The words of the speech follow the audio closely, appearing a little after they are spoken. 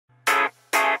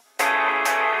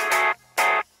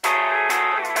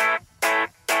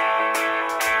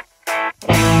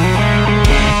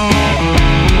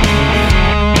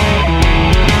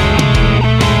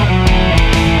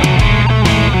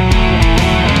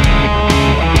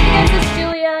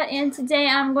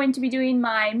am going to be doing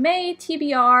my May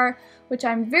TBR, which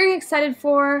I'm very excited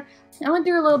for. I went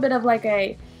through a little bit of like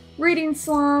a reading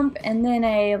slump and then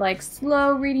a like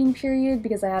slow reading period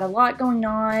because I had a lot going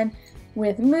on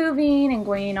with moving and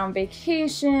going on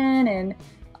vacation and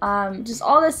just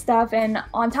all this stuff, and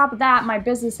on top of that my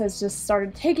business has just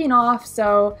started taking off,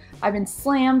 so I've been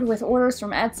slammed with orders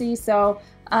from Etsy, so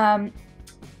I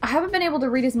haven't been able to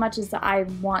read as much as I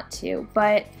want to,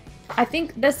 but I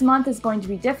think this month is going to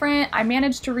be different. I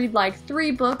managed to read like 3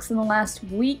 books in the last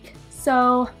week,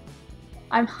 so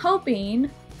I'm hoping,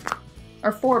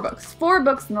 or 4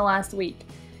 books in the last week,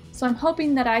 so I'm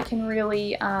hoping that I can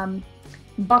really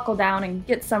buckle down and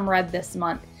get some read this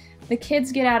month. The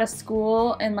kids get out of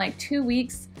school in like 2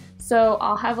 weeks, so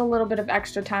I'll have a little bit of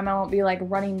extra time. I won't be like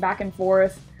running back and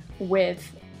forth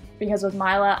because with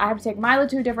Mila, I have to take Mila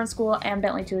to a different school and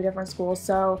Bentley to a different school,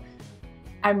 so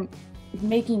I'm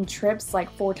making trips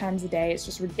like 4 times a day. It's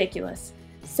just ridiculous.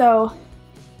 So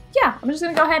yeah, I'm just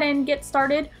gonna go ahead and get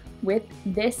started with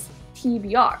this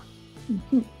TBR.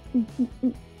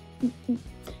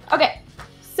 Okay,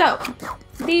 so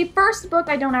the first book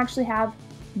I don't actually have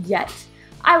yet.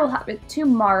 I will have it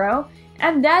tomorrow,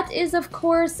 and that is of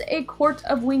course A Court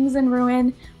of Wings and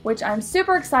Ruin, which I'm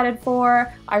super excited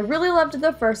for. I really loved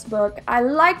the first book. I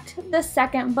liked the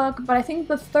second book, but I think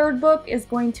the third book is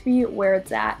going to be where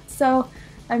it's at. So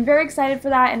I'm very excited for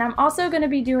that, and I'm also going to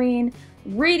be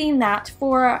reading that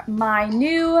for my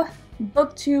new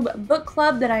BookTube book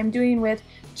club that I'm doing with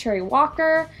Cherry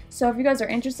Walker. So if you guys are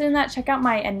interested in that, check out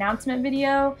my announcement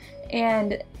video,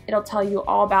 and it'll tell you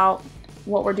all about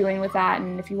what we're doing with that,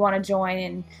 and if you want to join,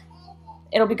 and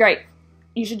it'll be great.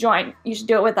 You should join. You should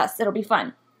do it with us. It'll be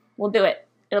fun. We'll do it.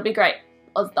 It'll be great.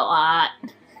 Let's do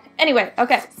it. Anyway,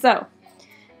 okay, so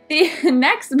the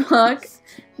next book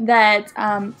that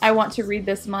I want to read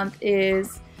this month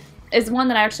is one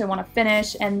that I actually want to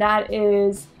finish, and that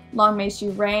is Long May She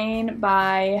Reign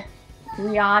by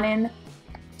Rhiannon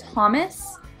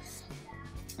Thomas.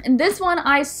 And this one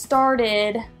I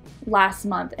started last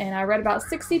month, and I read about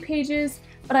 60 pages,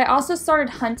 but I also started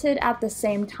Hunted at the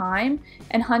same time,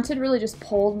 and Hunted really just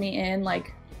pulled me in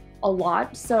like a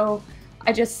lot, so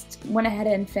I just went ahead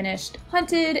and finished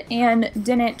Hunted and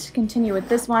didn't continue with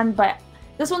this one, but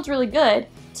this one's really good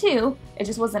too. It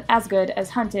just wasn't as good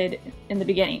as Hunted in the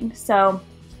beginning, so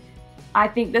I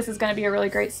think this is going to be a really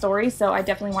great story, so I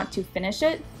definitely want to finish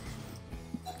it.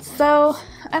 So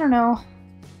I don't know,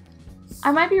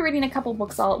 I might be reading a couple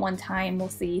books all at one time. We'll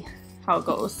see how it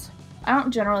goes. I don't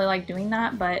generally like doing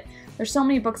that, but there's so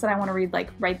many books that I want to read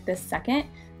like right this second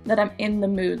that I'm in the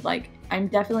mood. Like, I'm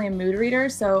definitely a mood reader,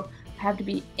 so I have to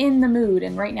be in the mood,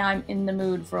 and right now I'm in the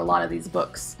mood for a lot of these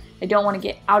books. I don't want to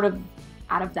get out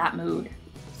of that mood.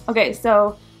 Okay,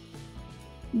 so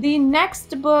the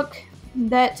next book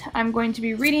that I'm going to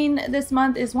be reading this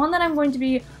month is one that I'm going to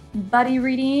be buddy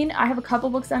reading. I have a couple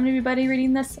books I'm going to be buddy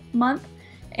reading this month.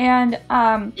 And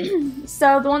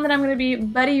so the one that I'm going to be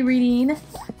buddy reading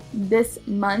this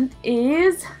month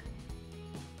is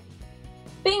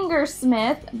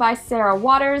Fingersmith by Sarah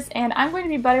Waters, and I'm going to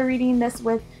be buddy reading this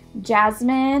with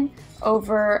Jasmine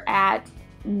over at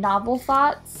Novel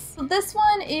Thoughts. So this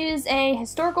one is a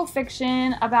historical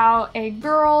fiction about a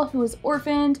girl who is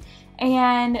orphaned,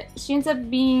 and she ends up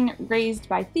being raised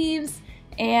by thieves,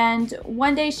 and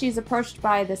one day she's approached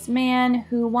by this man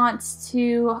who wants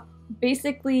to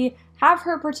basically have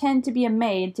her pretend to be a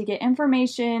maid to get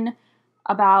information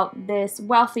about this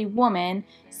wealthy woman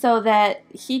so that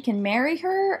he can marry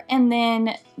her, and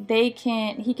then he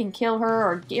can kill her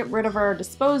or get rid of her or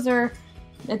dispose her.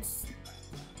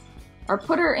 Or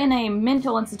put her in a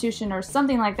mental institution or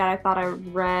something like that. I thought I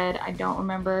read, I don't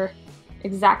remember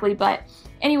exactly, but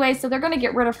anyway, so they're going to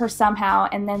get rid of her somehow,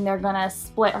 and then they're going to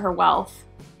split her wealth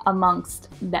amongst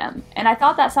them. And I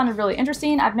thought that sounded really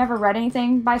interesting. I've never read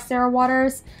anything by Sarah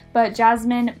Waters, but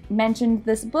Jasmine mentioned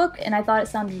this book and I thought it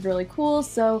sounded really cool,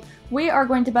 so we are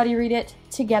going to buddy read it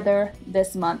together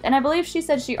this month. And I believe she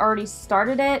said she already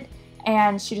started it,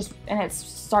 and it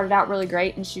started out really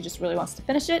great, and she just really wants to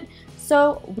finish it.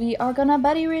 So we are gonna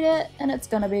buddy read it, and it's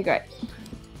gonna be great.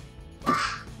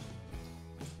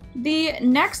 The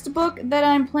next book that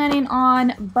I'm planning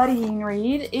on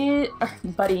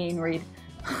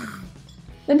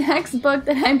The next book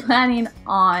that I'm planning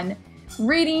on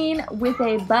reading with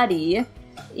a buddy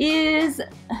is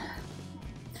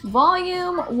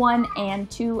Volume 1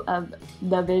 and 2 of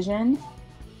The Vision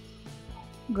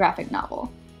graphic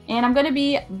novel. And I'm going to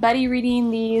be buddy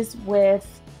reading these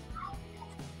with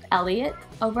Elliot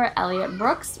over at Elliot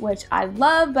Brooks, which I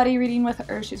love buddy reading with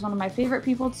her. She's one of my favorite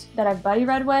people that I've buddy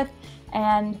read with,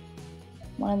 and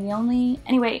one of the only...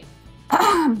 Anyway,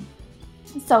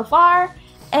 so far,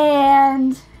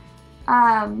 and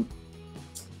I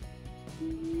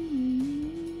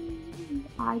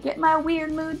get my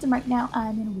weird moods, and right now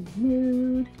I'm in a weird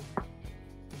mood.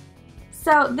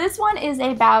 So this one is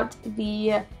about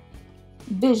the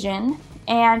Vision,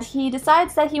 and he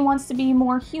decides that he wants to be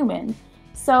more human.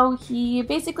 So he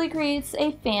basically creates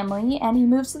a family and he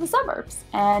moves to the suburbs,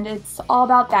 and it's all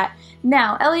about that.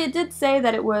 Now, Elliot did say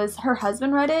that it was her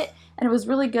husband read it and it was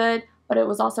really good, but it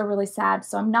was also really sad.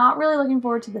 So I'm not really looking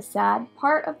forward to the sad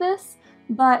part of this,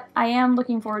 but I am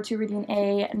looking forward to reading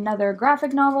another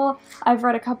graphic novel. I've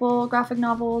read a couple graphic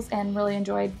novels and really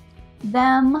enjoyed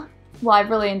them. Well,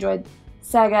 I've really enjoyed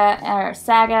Saga,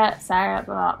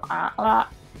 blah, blah, blah.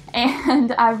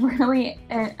 And I've really,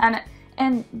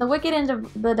 and The Wicked and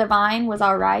the Divine was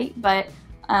alright, but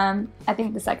I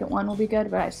think the second one will be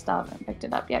good, but I still haven't picked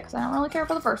it up yet because I don't really care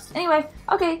for the first. Anyway,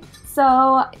 okay,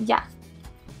 so yeah,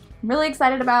 I'm really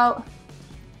excited about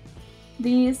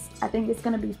these. I think it's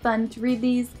going to be fun to read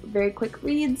these, very quick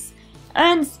reads.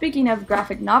 And speaking of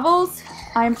graphic novels,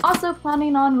 I'm also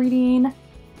planning on reading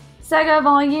Saga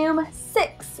Volume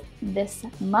 6 this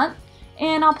month.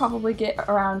 And I'll probably get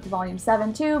around to Volume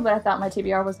 7 too, but I thought my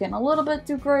TBR was getting a little bit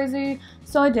too crazy,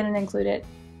 so I didn't include it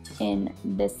in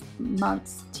this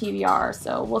month's TBR.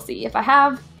 So we'll see. If I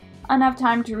have enough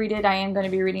time to read it, I am going to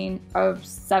be reading a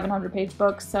 700-page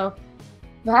book, so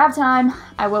if I have time,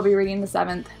 I will be reading the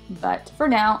 7th, but for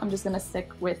now, I'm just going to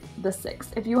stick with the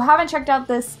 6th. If you haven't checked out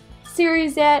this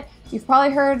series yet, you've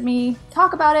probably heard me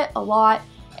talk about it a lot,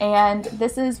 and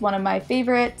this is one of my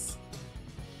favorites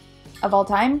of all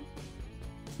time.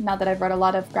 Not that I've read a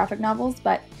lot of graphic novels,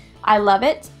 but I love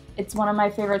it. It's one of my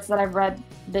favorites that I've read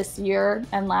this year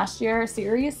and last year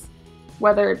series,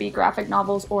 whether it be graphic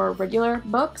novels or regular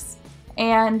books.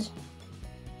 And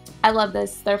I love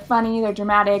this. They're funny, they're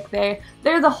dramatic, they're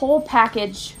the whole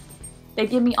package. They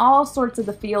give me all sorts of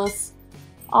the feels.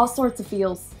 All sorts of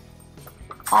feels.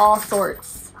 All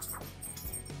sorts.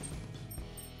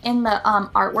 In the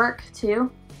artwork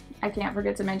too. I can't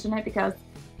forget to mention it because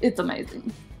it's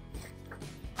amazing.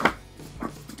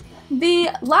 The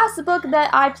last book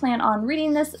that I plan on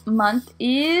reading this month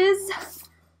is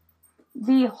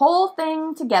The Whole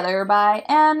Thing Together by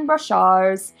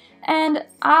Brashares. And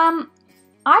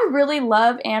I really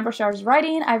love Brashares'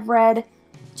 writing. I've read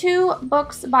 2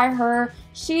 books by her.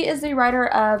 She is the writer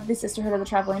of the Sisterhood of the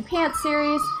Traveling Pants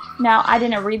series. Now, I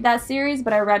didn't read that series,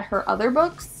 but I read her other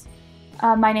books.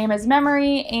 My Name is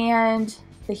Memory and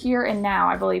The Here and Now,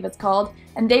 I believe it's called.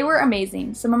 And they were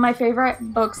amazing. Some of my favorite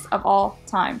books of all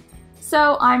time.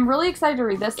 So I'm really excited to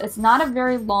read this. It's not a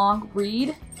very long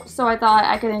read, so I thought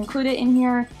I could include it in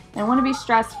here. I don't want to be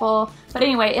stressful. But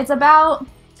anyway, it's about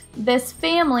this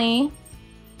family.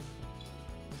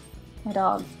 My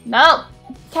dog. No!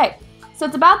 Okay, so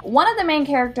it's about one of the main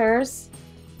characters'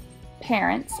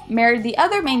 parents married the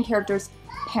other main character's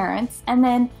parents, and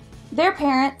then their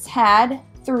parents had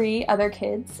 3 other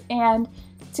kids, and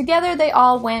together they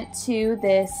all went to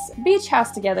this beach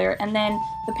house together, and then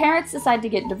the parents decide to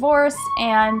get divorced,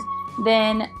 and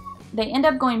then they end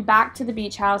up going back to the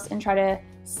beach house and try to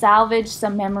salvage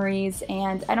some memories.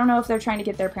 And I don't know if they're trying to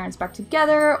get their parents back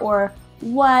together or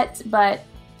what, but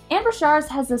Brashares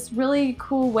has this really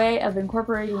cool way of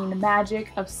incorporating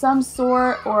magic of some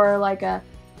sort, or like a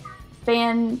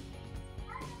fantasy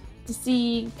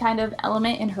kind of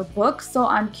element in her book. So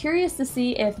I'm curious to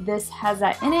see if this has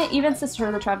that in it. Even Sister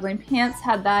of the Traveling Pants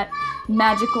had that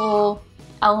magical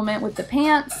element with the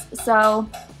pants. So,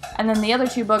 and then the other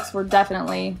 2 books were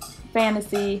definitely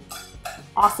fantasy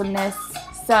awesomeness.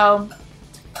 So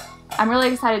I'm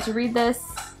really excited to read this.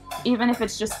 Even if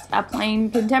it's just a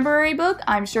plain contemporary book,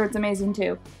 I'm sure it's amazing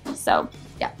too. So,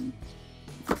 yeah.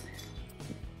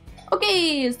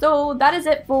 Okay, so that is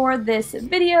it for this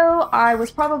video. I was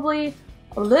probably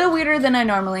a little weirder than I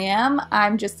normally am.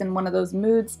 I'm just in one of those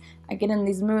moods. I get in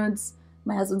these moods.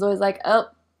 My husband's always like,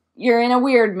 oh, you're in a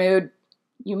weird mood.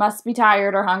 You must be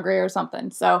tired or hungry or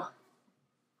something. So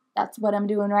that's what I'm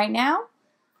doing right now.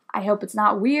 I hope it's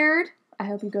not weird. I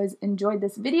hope you guys enjoyed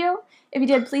this video. If you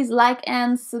did, please like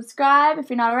and subscribe if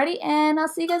you're not already, and I'll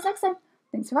see you guys next time.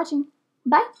 Thanks for watching.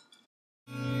 Bye!